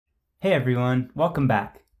Hey everyone, welcome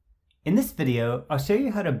back. In this video, I'll show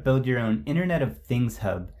you how to build your own Internet of Things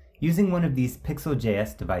hub using one of these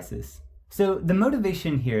Pixl.js devices. So the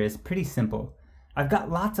motivation here is pretty simple. I've got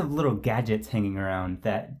lots of little gadgets hanging around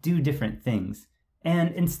that do different things.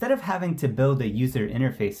 And instead of having to build a user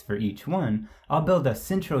interface for each one, I'll build a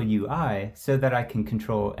central UI so that I can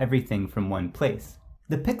control everything from one place.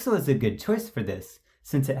 The Pixl is a good choice for this,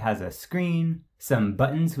 since it has a screen, some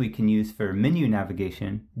buttons we can use for menu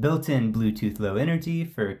navigation, built-in Bluetooth Low Energy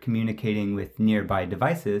for communicating with nearby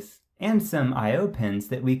devices, and some I/O pins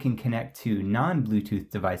that we can connect to non-Bluetooth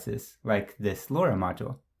devices, like this LoRa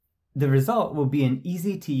module. The result will be an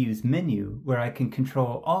easy-to-use menu where I can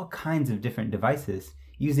control all kinds of different devices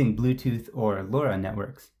using Bluetooth or LoRa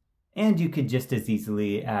networks. And you could just as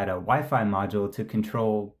easily add a Wi-Fi module to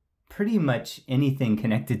control pretty much anything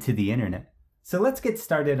connected to the internet. So let's get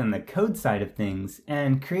started on the code side of things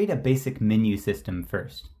and create a basic menu system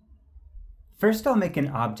first. First, I'll make an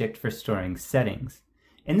object for storing settings.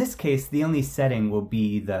 In this case, the only setting will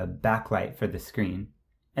be the backlight for the screen.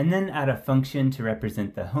 And then add a function to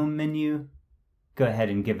represent the home menu. Go ahead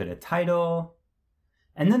and give it a title.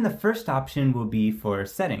 And then the first option will be for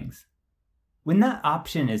settings. When that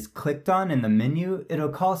option is clicked on in the menu, it'll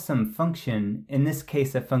call some function, in this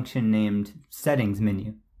case a function named settings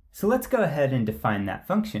menu. So let's go ahead and define that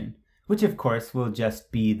function, which of course will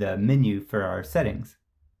just be the menu for our settings.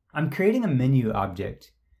 I'm creating a menu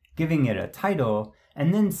object, giving it a title,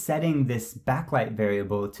 and then setting this backlight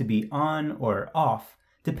variable to be on or off,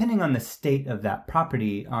 depending on the state of that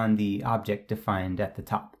property on the object defined at the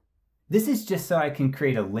top. This is just so I can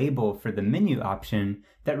create a label for the menu option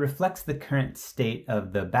that reflects the current state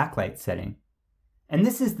of the backlight setting. And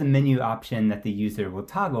this is the menu option that the user will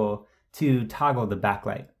toggle to toggle the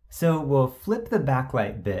backlight. So we'll flip the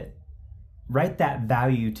backlight bit, write that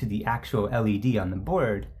value to the actual LED on the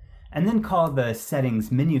board, and then call the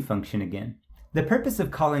settings menu function again. The purpose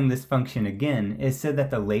of calling this function again is so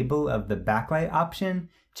that the label of the backlight option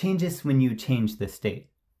changes when you change the state.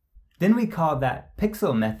 Then we call that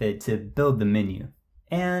Pixl method to build the menu.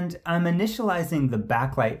 And I'm initializing the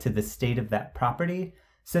backlight to the state of that property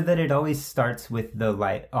so that it always starts with the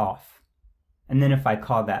light off. And then if I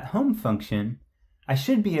call that home function, I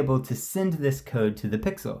should be able to send this code to the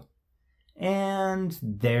Pixl. And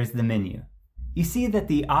there's the menu. You see that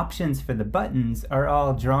the options for the buttons are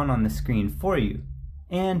all drawn on the screen for you,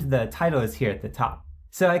 and the title is here at the top.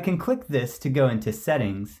 So I can click this to go into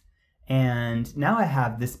settings, and now I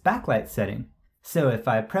have this backlight setting. So if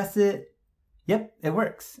I press it, yep, it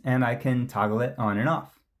works, and I can toggle it on and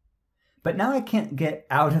off. But now I can't get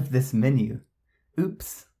out of this menu.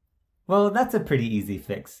 Oops. Well, that's a pretty easy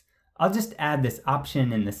fix. I'll just add this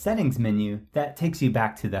option in the settings menu that takes you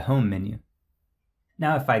back to the home menu.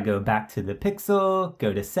 Now if I go back to the Pixl,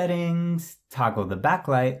 go to settings, toggle the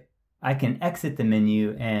backlight, I can exit the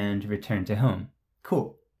menu and return to home.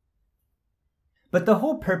 Cool. But the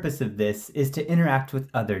whole purpose of this is to interact with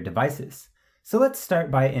other devices. So let's start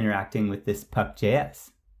by interacting with this Puck.js.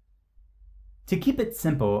 To keep it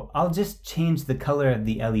simple, I'll just change the color of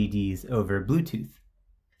the LEDs over Bluetooth.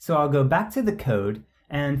 So I'll go back to the code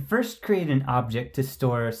and first create an object to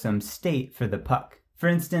store some state for the puck. For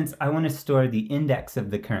instance, I want to store the index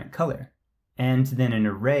of the current color, and then an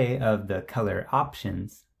array of the color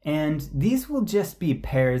options. And these will just be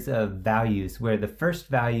pairs of values where the first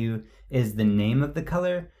value is the name of the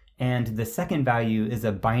color, and the second value is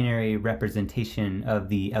a binary representation of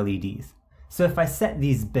the LEDs. So if I set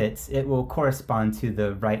these bits, it will correspond to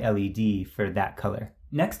the right LED for that color.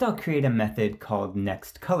 Next, I'll create a method called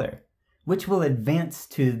nextColor, which will advance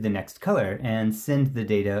to the next color and send the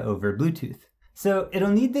data over Bluetooth. So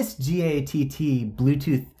it'll need this GATT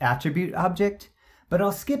Bluetooth attribute object, but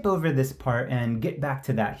I'll skip over this part and get back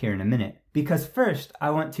to that here in a minute, because first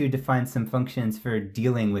I want to define some functions for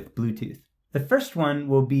dealing with Bluetooth. The first one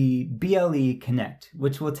will be BLE connect,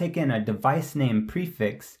 which will take in a device name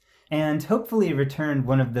prefix and hopefully return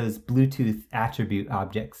one of those Bluetooth attribute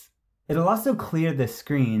objects. It'll also clear the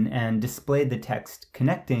screen and display the text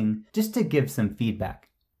connecting just to give some feedback.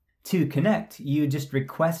 To connect, you just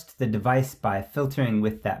request the device by filtering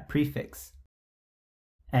with that prefix.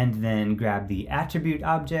 And then grab the attribute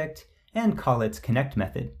object and call its connect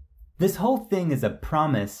method. This whole thing is a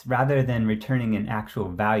promise rather than returning an actual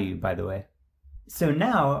value, by the way. So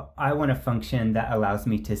now I want a function that allows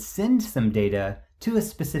me to send some data to a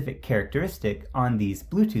specific characteristic on these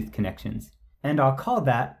Bluetooth connections. And I'll call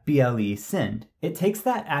that BLE send. It takes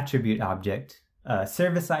that attribute object, a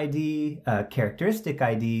service ID, a characteristic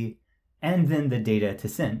ID, and then the data to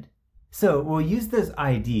send. So we'll use those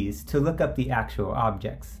IDs to look up the actual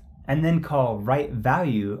objects. and then call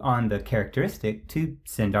WriteValue on the characteristic to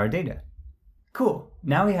send our data. Cool,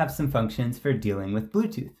 now we have some functions for dealing with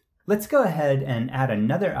Bluetooth. Let's go ahead and add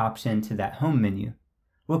another option to that home menu.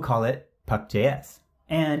 We'll call it Puck.js.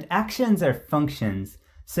 And actions are functions,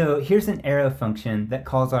 so here's an arrow function that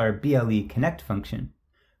calls our BLE connect function.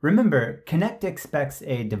 Remember, connect expects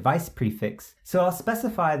a device prefix, so I'll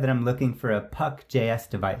specify that I'm looking for a Puck.js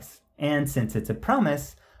device. And since it's a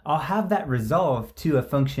promise, I'll have that resolve to a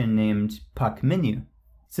function named PuckMenu.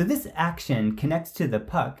 So this action connects to the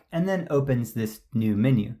Puck and then opens this new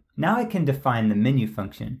menu. Now I can define the menu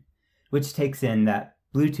function, which takes in that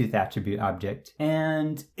Bluetooth attribute object.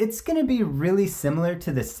 And it's going to be really similar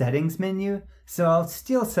to the settings menu, so I'll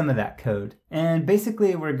steal some of that code. And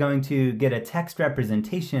basically we're going to get a text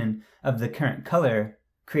representation of the current color,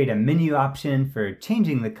 create a menu option for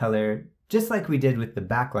changing the color, just like we did with the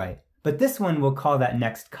backlight. But this one we'll call that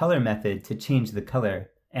next color method to change the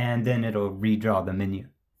color, and then it'll redraw the menu.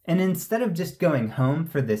 And instead of just going home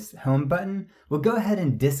for this home button, we'll go ahead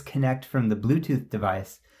and disconnect from the Bluetooth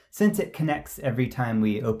device since it connects every time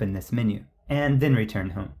we open this menu, and then return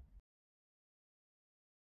home.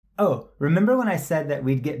 Oh, remember when I said that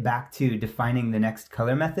we'd get back to defining the next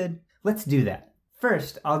color method? Let's do that.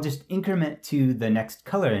 First, I'll just increment to the next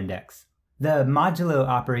color index. The modulo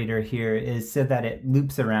operator here is so that it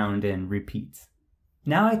loops around and repeats.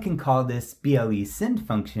 Now I can call this BLE send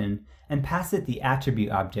function and pass it the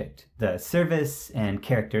attribute object, the service and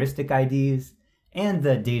characteristic IDs, and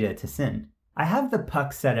the data to send. I have the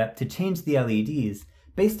Puck set up to change the LEDs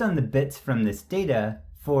based on the bits from this data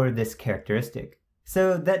for this characteristic.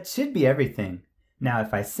 So that should be everything. Now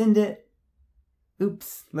if I send it,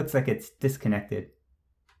 oops, looks like it's disconnected.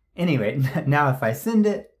 Anyway, now if I send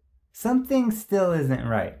it, something still isn't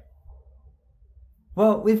right.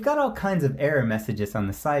 Well, we've got all kinds of error messages on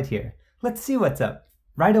the side here. Let's see what's up.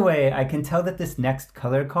 Right away, I can tell that this next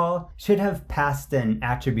color call should have passed an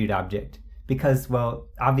attribute object because, well,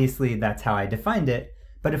 obviously that's how I defined it,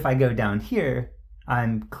 but if I go down here,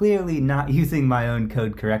 I'm clearly not using my own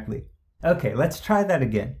code correctly. Okay, let's try that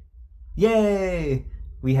again. Yay!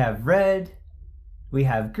 We have red, we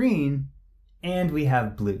have green, and we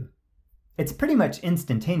have blue. It's pretty much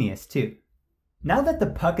instantaneous too. Now that the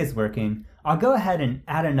Puck is working, I'll go ahead and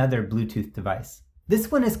add another Bluetooth device.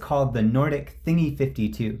 This one is called the Nordic Thingy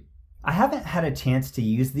 52. I haven't had a chance to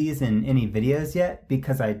use these in any videos yet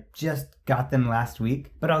because I just got them last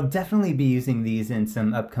week, but I'll definitely be using these in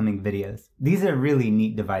some upcoming videos. These are really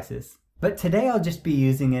neat devices. But today I'll just be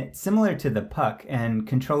using it similar to the Puck and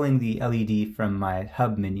controlling the LED from my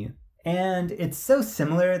hub menu. And it's so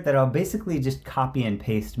similar that I'll basically just copy and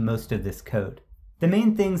paste most of this code. The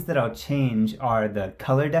main things that I'll change are the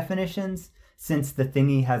color definitions, since the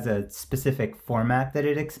thingy has a specific format that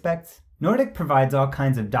it expects. Nordic provides all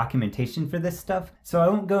kinds of documentation for this stuff, so I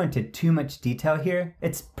won't go into too much detail here.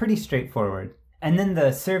 It's pretty straightforward. And then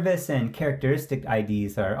the service and characteristic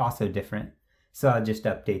IDs are also different, so I'll just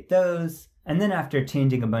update those. And then after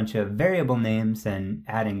changing a bunch of variable names and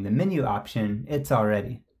adding the menu option, it's all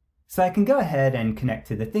ready. So I can go ahead and connect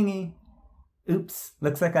to the thingy. Oops,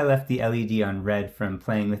 looks like I left the LED on red from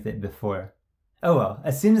playing with it before. Oh well,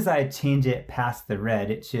 as soon as I change it past the red,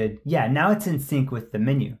 it should, yeah, now it's in sync with the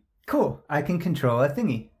menu. Cool, I can control a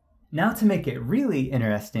thingy. Now to make it really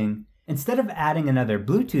interesting, instead of adding another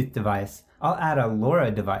Bluetooth device, I'll add a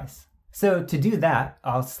LoRa device. So to do that,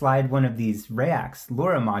 I'll slide one of these REYAX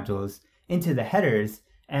LoRa modules into the headers,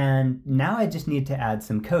 and now I just need to add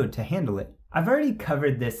some code to handle it. I've already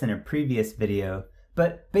covered this in a previous video,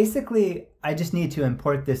 but basically I just need to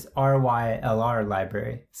import this REYLR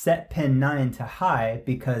library. Set pin 9 to high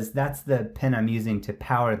because that's the pin I'm using to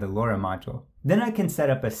power the LoRa module. Then I can set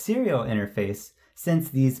up a serial interface since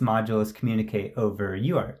these modules communicate over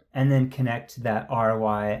UART, and then connect that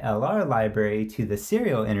REYLR library to the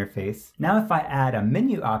serial interface. Now if I add a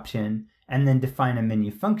menu option and then define a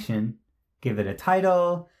menu function, give it a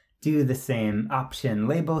title, do the same option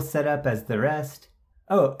label setup as the rest.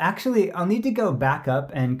 Oh, actually, I'll need to go back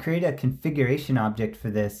up and create a configuration object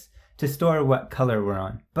for this to store what color we're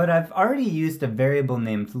on. But I've already used a variable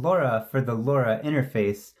named LoRa for the LoRa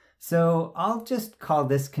interface, so I'll just call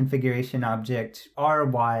this configuration object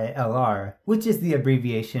REYLR, which is the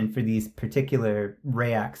abbreviation for these particular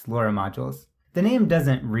REYAX LoRa modules. The name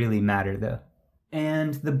doesn't really matter though.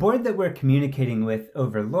 And the board that we're communicating with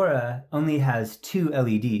over LoRa only has two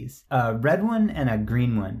LEDs, a red one and a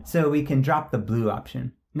green one, so we can drop the blue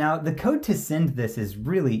option. Now the code to send this is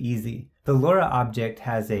really easy. The LoRa object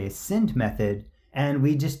has a send method, and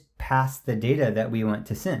we just pass the data that we want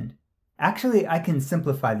to send. Actually, I can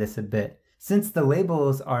simplify this a bit. Since the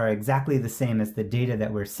labels are exactly the same as the data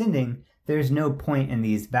that we're sending, there's no point in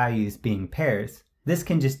these values being pairs. This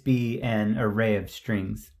can just be an array of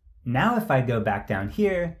strings. Now if I go back down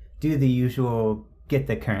here, do the usual get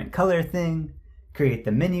the current color thing, create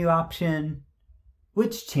the menu option,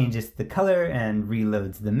 which changes the color and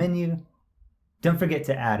reloads the menu. Don't forget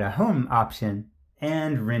to add a home option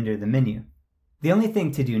and render the menu. The only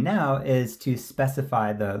thing to do now is to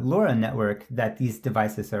specify the LoRa network that these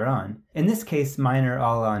devices are on. In this case, mine are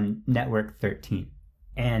all on network 13.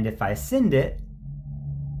 And if I send it,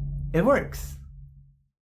 it works.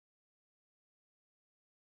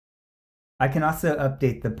 I can also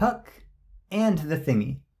update the puck and the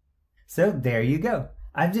thingy. So there you go.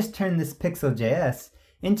 I've just turned this Pixl.js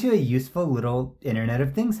into a useful little Internet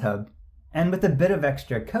of Things hub. And with a bit of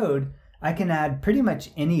extra code, I can add pretty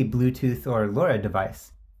much any Bluetooth or LoRa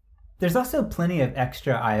device. There's also plenty of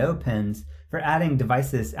extra I/O pins for adding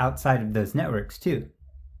devices outside of those networks too.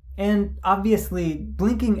 And obviously,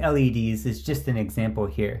 blinking LEDs is just an example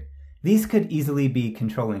here. These could easily be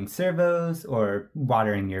controlling servos, or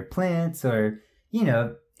watering your plants, or,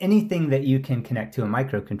 anything that you can connect to a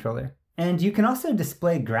microcontroller. And you can also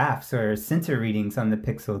display graphs or sensor readings on the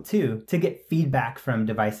Pixl too to get feedback from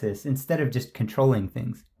devices instead of just controlling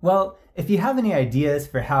things. Well, if you have any ideas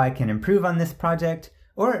for how I can improve on this project,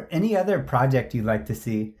 or any other project you'd like to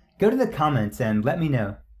see, go to the comments and let me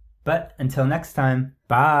know. But until next time,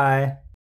 bye!